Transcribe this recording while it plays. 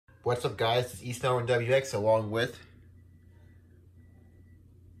What's up, guys? It's EastMelbourneWX along with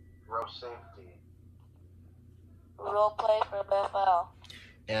Road Safety. Roleplay for BFL.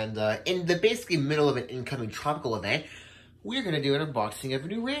 And in the basically middle of an incoming tropical event, we're going to do an unboxing of a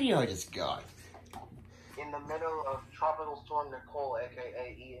new radio I just got. In the middle of Tropical Storm Nicole,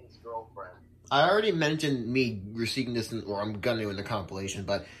 aka Ian's girlfriend. I already mentioned me receiving this, or I'm going to in the compilation,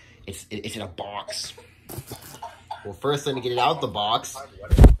 but it's in a box. Well, first let me get it out of the box.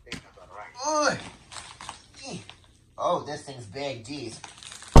 Ugh. Oh, this thing's big, jeez.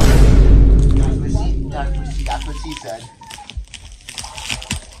 That's what she said.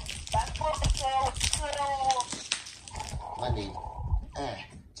 Let me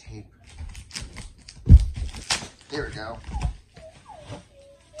tape. There we go.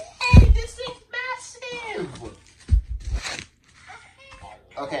 Hey, this thing's massive!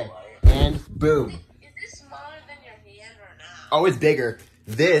 Okay, and boom. Is this smaller than your hand or not? Oh, it's bigger.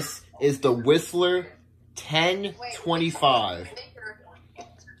 This is the Whistler 1025.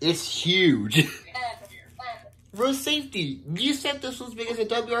 It's huge. Road Safety, you said this was as big as a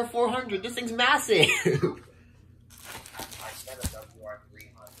WR400. This thing's massive. I said a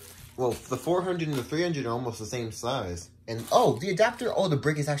WR300. Well, the 400 and the 300 are almost the same size. And, oh, the adapter, oh, the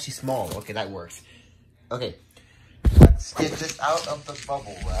brick is actually small. Okay, that works. Okay, let's get this out of the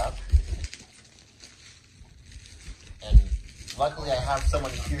bubble wrap. And luckily I have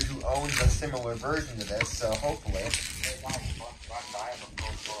someone here who owns a similar version to this, so hopefully.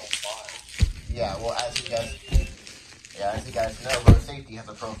 Yeah, well, as you guys know, Road Safety has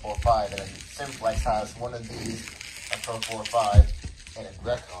a Pro 4.5, and Simplex has one of these, a Pro 4.5, and a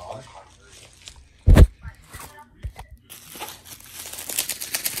Grecon.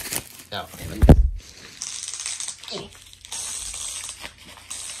 Now, okay, let me just...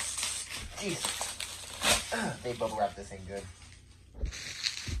 Jeez. They bubble wrap this thing good.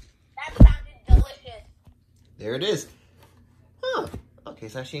 That sounded delicious. There it is. Huh. Okay,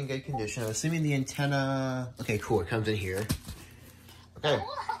 it's actually in good condition. I'm assuming the antenna... Okay, cool. It comes in here. Okay.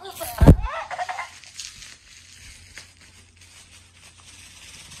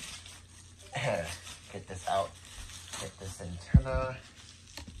 Get this out. Get this antenna.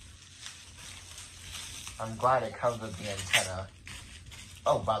 I'm glad it comes with the antenna.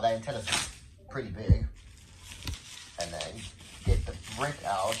 Oh, wow, that antenna's pretty big. And then get the brick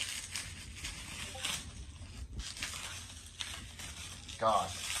out.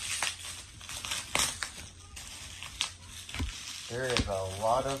 Gosh. There is a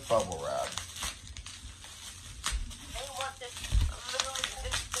lot of bubble wrap. I want this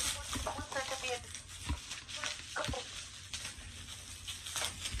to be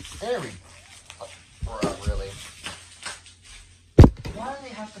There we go. Really? Why do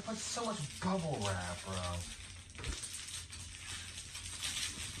they have to put so much bubble wrap, bro?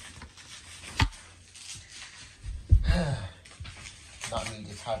 Not me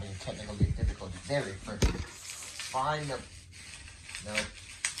just having technical difficulties. There we go. Find the... Nope.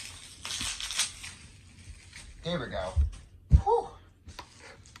 There we go. Whew.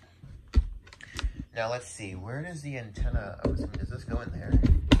 Now let's see. Where does the antenna... Oh, does this go in there?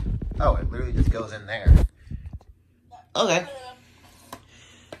 Oh, it literally just goes in there. Okay.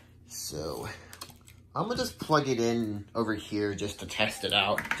 So, I'm going to just plug it in over here just to test it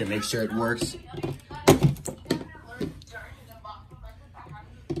out to make sure it works.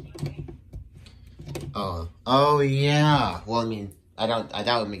 Oh yeah. Well, I mean, I doubt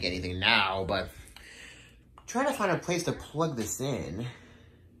it would make anything now, but I'm trying to find a place to plug this in.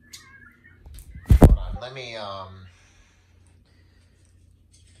 Hold on, let me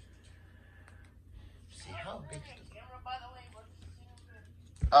see how big.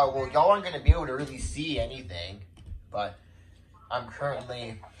 Oh well, y'all aren't gonna be able to really see anything, but I'm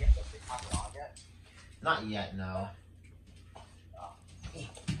currently not yet. No.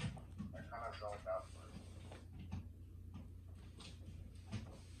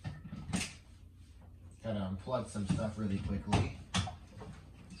 Gotta unplug some stuff really quickly.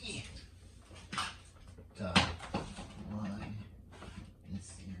 Line. Let's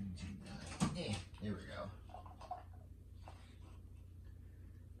see, yeah, there we go.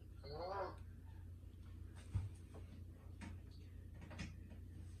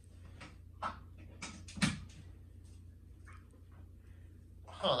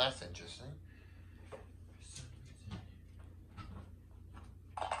 Oh, that's interesting.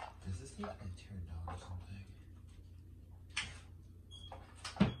 Does this need to be turned on or something?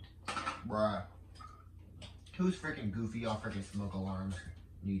 Bruh. Who's freaking goofy? Y'all freaking smoke alarms.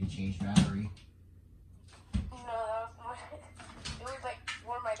 Need to change battery. No, that was it was like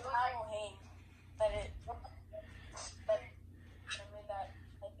where my towel hangs. That it. I made that.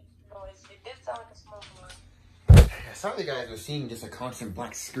 sorry guys are seeing just a constant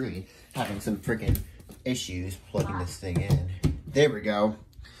black screen, having some freaking issues plugging this thing in. There we go.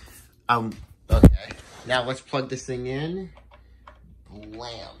 Okay. Now let's plug this thing in.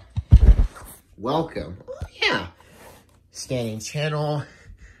 Blam. Welcome. Oh, yeah. Scanning channel.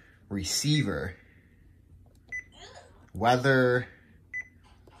 Receiver. Weather.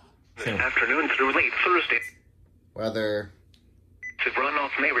 This afternoon through late Thursday. Weather. Runoff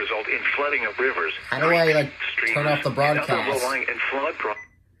may result in flooding of rivers. How do I like turn off the broadcast? And flood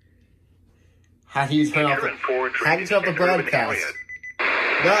How do you turn off the? How do you turn off the broadcast?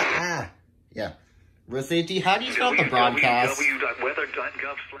 Yeah. Road safety. How do you turn off the broadcast?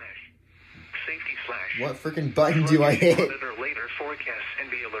 www.weather.gov/safety/ What freaking button do I hit? Monitor later forecasts and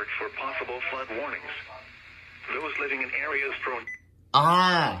be alert for possible flood warnings. Those living in areas prone.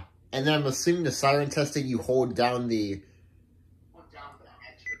 And then I'm assuming the siren testing, you hold down the.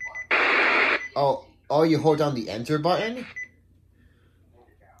 Oh, you hold down the enter button?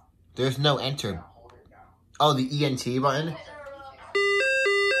 There's no enter. Oh, the ENT button?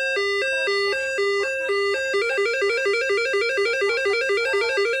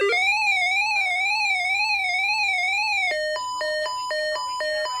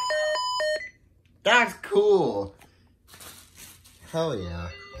 That's cool. Hell yeah.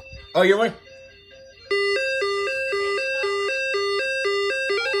 Oh, you're like...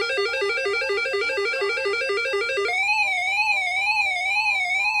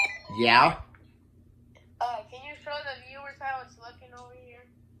 Yeah? Can you show the viewers how it's looking over here?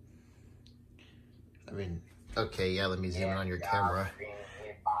 I mean, okay, yeah, let me zoom in on your camera.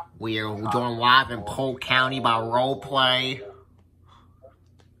 We are doing live in Polk County by roleplay.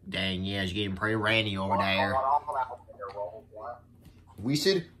 Dang, yeah, it's getting pretty rainy over there. We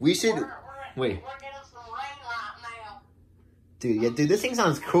should, wait. We're getting some rain right now. Dude, this thing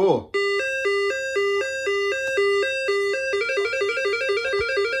sounds cool.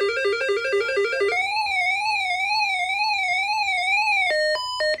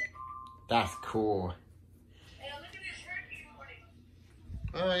 That's cool.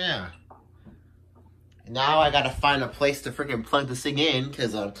 Oh, yeah. Now I gotta find a place to freaking plug this thing in,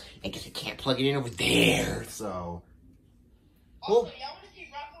 because I guess I can't plug it in over there, so. Also, y'all wanna see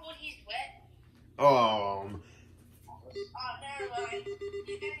Rocco when he's wet? Never mind.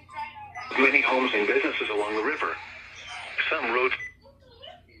 He's getting dried out. Many homes and businesses along the river. Some roads.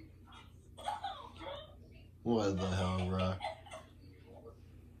 What the hell, bro?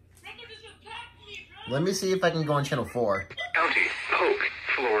 Let me see if I can go on channel 4. County, Polk,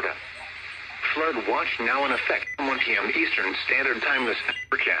 Florida. Flood watch now in effect. 1 p.m. Eastern Standard Time this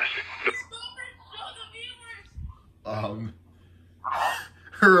forecast.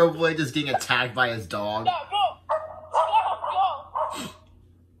 Roleplay just getting attacked by his dog. Go!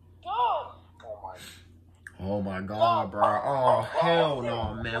 Oh my god, bro. Oh, hell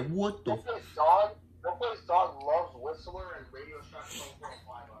no, man. What the? Role's dog loves Whistler and Radio Shack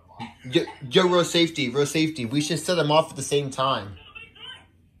 24/5. Yo, road safety. We should set them off at the same time.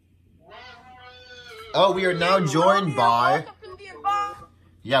 Oh, we are now joined by...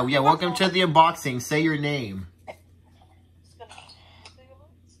 Yeah, welcome to the unboxing. Say your name.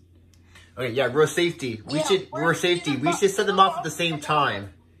 Okay, yeah, road safety. We should set them off at the same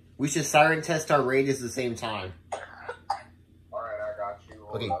time. We should siren test our radius at the same time. Alright, I got you.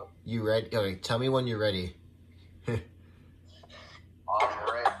 Okay, you ready? Okay, tell me when you're ready. I'm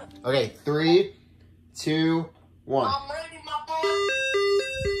ready. Okay, 3, 2, 1. I'm ready, my boy.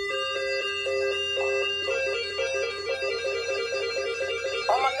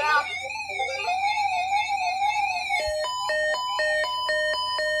 Oh my god.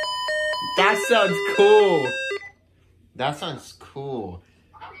 That sounds cool. That sounds cool.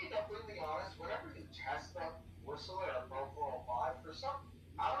 I'll be completely honest, whenever you test that Whistler at a Pro 405, for some,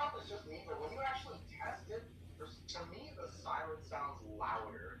 I don't know if it's just me, but when you actually test it, to me, the siren sounds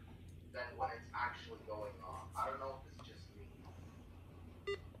louder than when it's actually going on. I don't know if it's just me.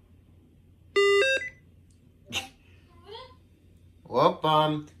 Well,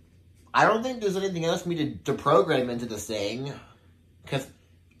 I don't think there's anything else for me to program into this thing. Because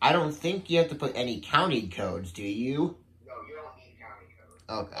I don't think you have to put any county codes, do you? No, you don't need county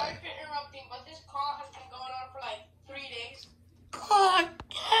code. Okay. Sorry for interrupting, but this call has been going on for like 3 days. God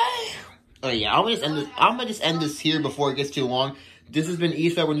damn. Oh yeah, I'm gonna just end this here before it gets too long. This has been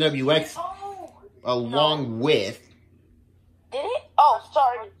EastMelbourneWX along with... Did it? Oh,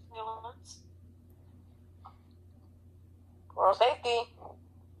 sorry. Road safety.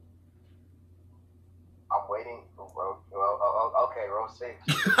 I'm waiting for road. Okay, road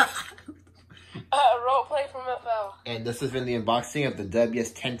safety. Role play from FL. And this has been the unboxing of the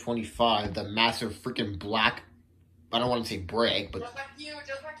WS1025, the massive freaking black I don't want to say break, but Just like you.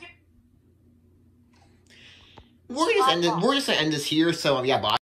 we're just gonna end this here. So yeah, bye.